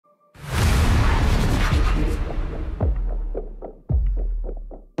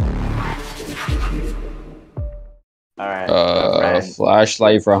Alright.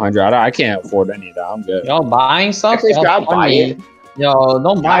 Flashlight for 100. I can't afford any of that. I'm good. Yo, buying stuff? Please grab buy it. Yo,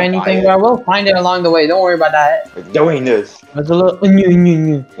 don't buy anything, but I will find it along the way. Don't worry about that. We're doing this. There's a little.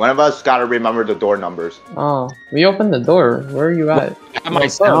 One of us gotta remember the door numbers. Oh, we opened the door. Where are you at? I have my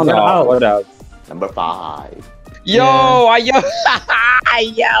sound off. What up? Number 5. Yo, yo,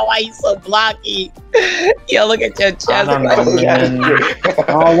 why you so blocky? Yo, look at your chest. I don't know, man.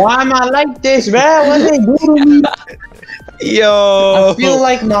 Oh, why am I like this, man? What they do to me? Yo, I feel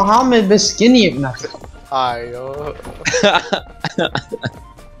like Muhammad but skinny. Hi, yo.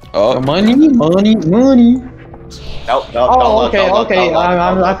 Oh, Money. Nope. Oh, okay.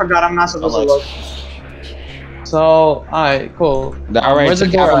 I forgot. I'm not supposed to look. So, alright, cool. that already Where's the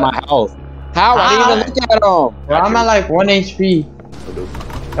took door out at? my health. How? I didn't even look at him. Well, I'm at like 1 HP.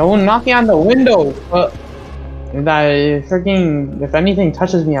 Oh, knocking on the window. If anything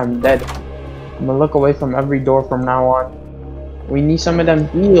touches me, I'm dead. I'm gonna look away from every door from now on. We need some of them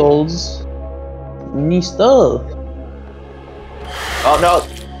heals. We need stuff. Oh no.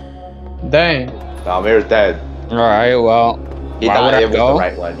 Dang. Amir's dead. Alright, well. He why thought would it I was go? the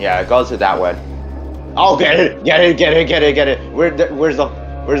right one. Yeah, go to that one. Oh, get it. Where's the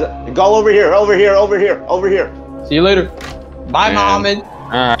go over here. See you later. Bye, Muhammad.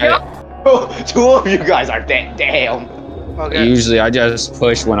 Alright. Oh, 2 of you guys are dead. Damn. Okay. Usually I just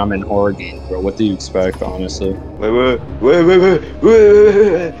push when I'm in horror games, bro. What do you expect, honestly? Wait.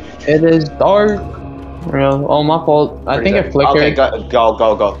 It is dark. Real. Oh, my fault. I think it flickered. Okay,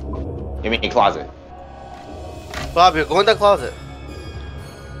 go. You mean closet? Bobby, go in the closet.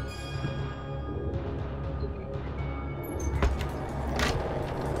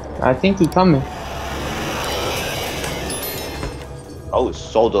 I think he's coming. Oh, it's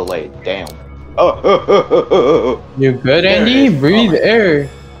so delayed. Damn. Oh. You good, Andy? Breathe air.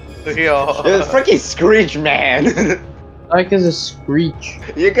 Yo. It's freaking Screech, man. Like is a screech.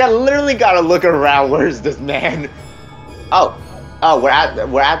 You literally gotta look around. Where's this man? Oh, we're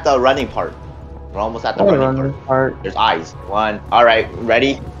at the running part. We're almost at the running part. There's eyes. 1. All right,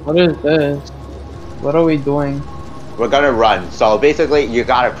 ready? What is this? What are we doing? We're gonna run. So basically, you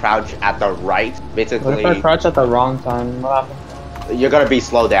gotta crouch at the right. What Basically, if I crouch at the wrong time? What happens? you're gonna be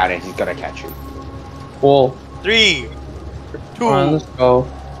slowed down, and he's gonna catch you. Cool. 3, 2, Alright, let's go.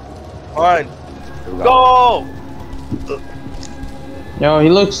 1, go! Yo, he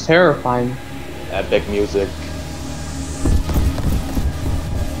looks terrifying. Epic music.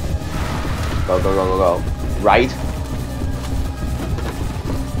 Go. Right.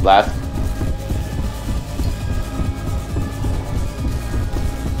 Left.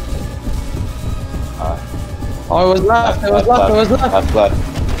 Oh, it was left. It was left.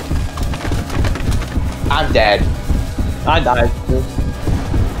 I'm dead. I died. Too.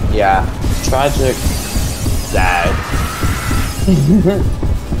 Yeah. Tragic. Sad.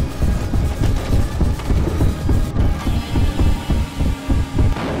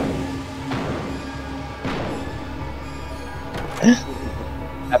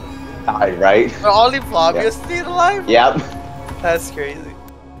 Died, right? But only Bobby is still alive? Yep. That's crazy.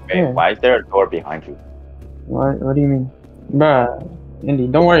 Hey, why is there a door behind you? What do you mean? Bruh, Indy,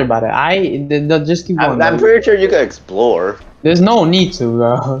 don't worry about it. They'll just keep going. I'm pretty sure you can explore. There's no need to,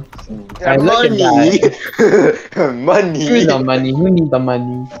 bro. Yeah, money! Money! Who need the money? Who need the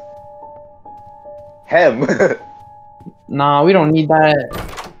money? Him! Nah, we don't need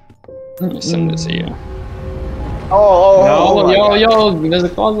that. Let me send it to you. Yo, there's a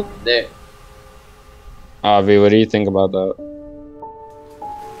closet there. Avi, what do you think about that?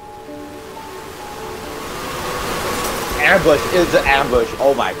 Ambush is an ambush.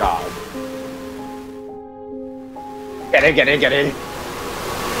 Oh my god. Get in.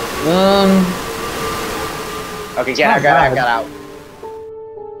 Okay, get out.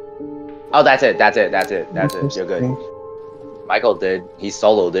 Oh, that's it. You're good. Michael did. He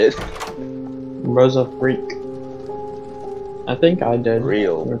soloed it. Bro's a freak. I think I did.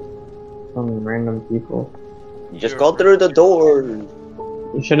 Real. With some random people. You just go through the door.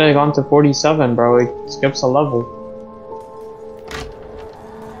 You should have gone to 47, bro. It skips a level.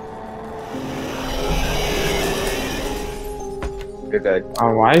 You're good.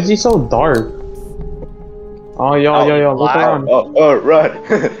 Oh, why is he so dark? Oh, yo, look around. Oh, run.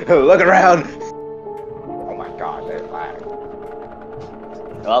 Look around. Oh my god, that lag.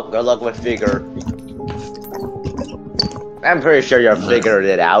 Oh, good luck with figure. I'm pretty sure you're figuring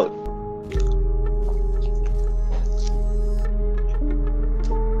it out.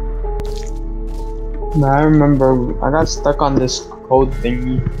 I remember I got stuck on this code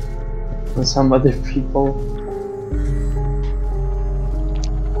thingy with some other people.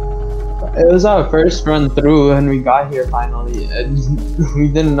 It was our first run through and we got here finally. And we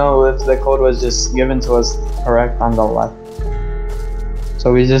didn't know if the code was just given to us correct on the left.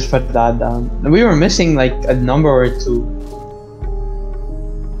 So we just put that down. And we were missing like a number or two.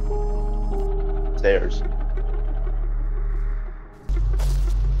 Stairs.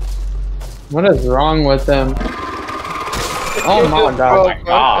 What is wrong with them? Oh my god.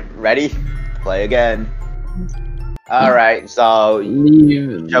 Oh, ready? Play again. Alright, so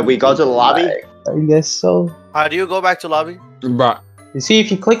shall we go to the lobby? I guess so. How do you go back to lobby? Bruh. You see,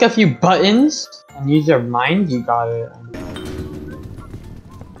 if you click a few buttons and use your mind, you got it.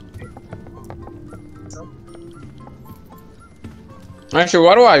 Actually,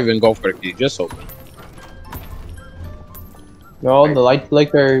 why do I even go for the key? Just open. Yo, the light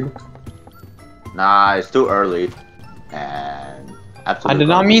flickered. Nah, it's too early. And I did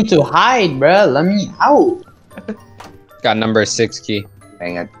not mean to hide, bruh. Let me out. Got number 6 key.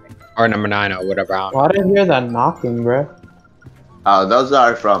 Dang it. Or number 9 or whatever. Why did I hear that knocking, bruh? Oh, those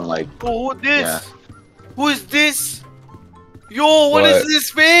are from like. Oh, who this? Yeah. Who is this? Yo, what is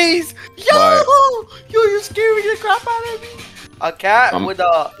this face? Yo, What? yo, you scaring the crap out of me. A cat with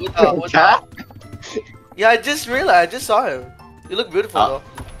a Cat? Yeah, I just realized. I just saw him. You look beautiful though.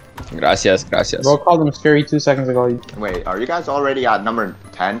 Gracias, gracias. Bro called him scary 2 seconds ago. Wait, are you guys already at number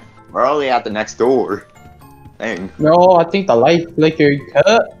 10? We're only at the next door. Dang. No, I think the light flickered.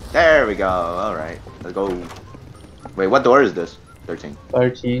 Cut. There we go. Alright, let's go. Wait, what door is this? 13.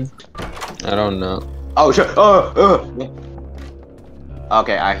 13. I don't know. Oh, shit.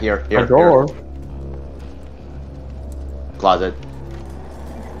 Okay, I hear. A door. Closet.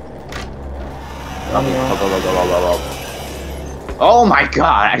 Go. Oh my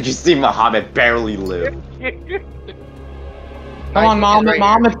god, I just see Muhammad barely live. Come on, Mohammed.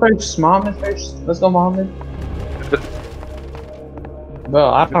 Mohammed first. Mohammed first. Let's go, Mohammed. Bro,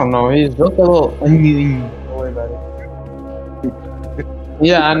 I don't know. He's just a little. Don't worry about it.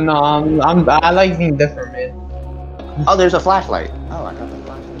 Yeah, I know. I like being different, man. Oh, there's a flashlight. Oh, I got the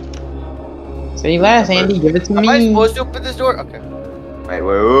flashlight. Say less, Andy. Give it to Am I me. supposed to open this door? Okay. Wait.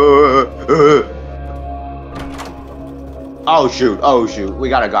 Oh shoot. We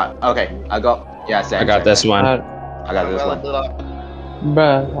gotta go. Okay, I go. Yeah, Sam. I got this one. I got this one.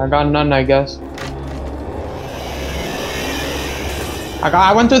 Bruh, I got none, I guess.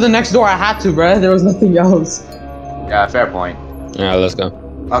 I went through the next door. I had to, bruh. There was nothing else. Yeah, fair point. Yeah, let's go.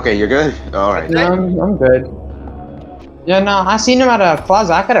 Okay, you're good? Alright. Yeah, I'm good. Yeah, no, I seen him at a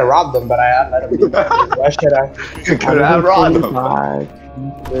closet. I could have robbed him, but I let him do that. Why should I? Could have robbed him.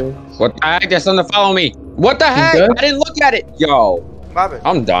 What the heck? There's something to follow me. What the heck? good? I didn't look at it. Yo,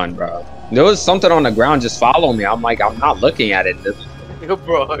 I'm done, bro. There was something on the ground just follow me. I'm like, I'm not looking at it. Yo,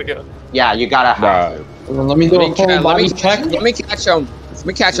 bro, yeah. Yeah, you gotta have to. Let me do a full body check. Let me catch him. Let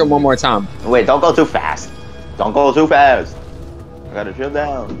me catch him one more time. Wait, don't go too fast. Don't go too fast. I gotta chill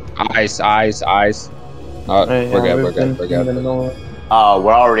down. Eyes. Oh, we're good. Oh,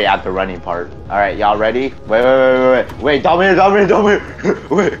 we're already at the running part. Alright, y'all ready? Wait, don't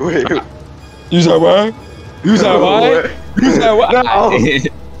move. Wait. You said what? You said what? You said what? No.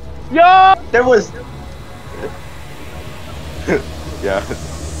 Yo! There was. Yeah.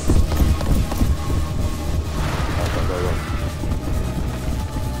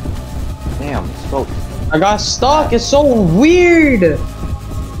 Damn, it's so. I got stuck. It's so weird.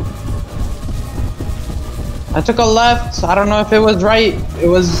 I took a left. I don't know if it was right. It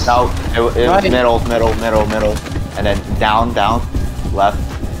was. No, it was right. middle, and then down, left,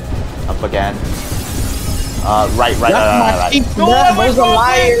 up again. Right. Bro's a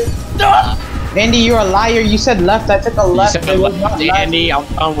liar. No! Andy, you're a liar. You said left. I took a left. You said left, Andy. I'm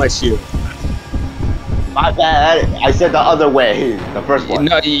done with you. My bad. I said the other way. The first one.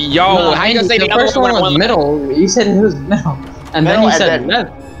 No, yo, how you gonna say the first one was middle? You said it was middle, and then you said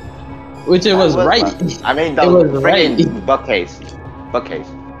left, which it was right. I mean the freaking bookcase.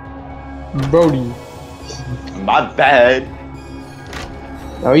 Brody. My bad.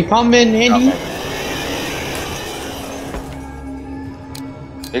 Are we coming, Andy? Okay.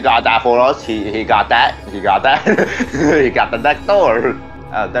 He got that for us. He got that. He got the next door.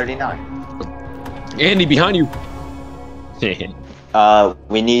 39. Andy, behind you.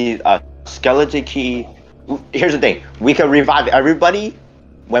 We need a skeleton key. Here's the thing. We can revive everybody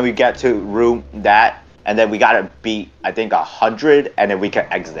when we get to room that, and then we gotta beat, I think, 100, and then we can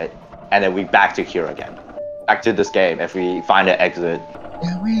exit, and then we back to here again. Back to this game if we find an exit.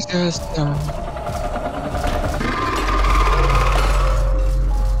 Yeah, we just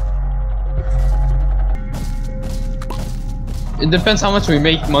It depends how much we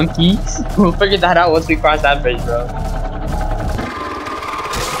make, monkey. We'll figure that out once we cross that bridge, bro.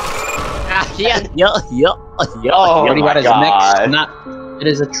 Oh Already my got his god. neck snap. It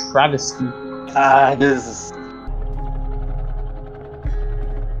is a travesty. This is...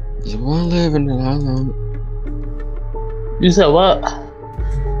 You wanna live in the island? You said what?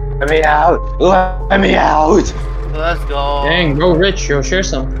 Let me out! Let me out! Let's go. Dang, bro, Rich, yo, share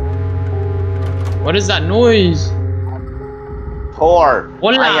some. What is that noise? Poor.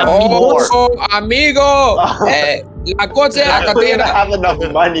 Hola, I am amigos. poor. Oh, amigo! La coche la I don't even catena. have enough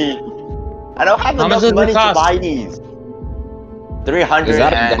money. I don't have How much enough does it money to cost? buy these. 300 Is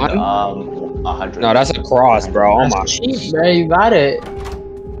that a and gun? 100. No, that's a cross, bro. Oh my. That's cheap, bro. You got it.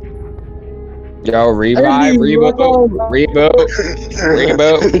 Yo, revive, Hey, reboot, welcome. reboot,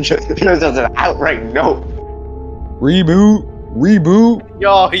 reboot, Just an outright no. reboot.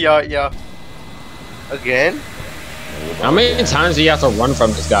 Yo. Again? How many times do you have to run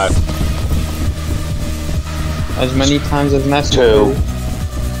from this guy? As many times as necessary. 2.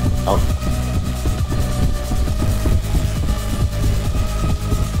 Oh.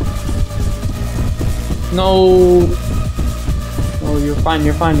 No. No, you're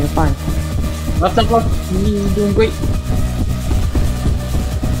fine. Left. You're doing great.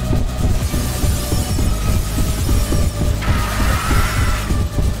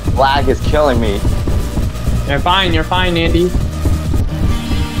 Lag is killing me. You're fine, Andy.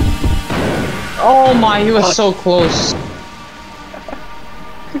 Oh my, he was so close.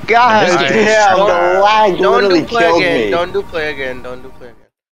 God This game is damn, the lag Don't literally do play killed again. me. Don't do play again.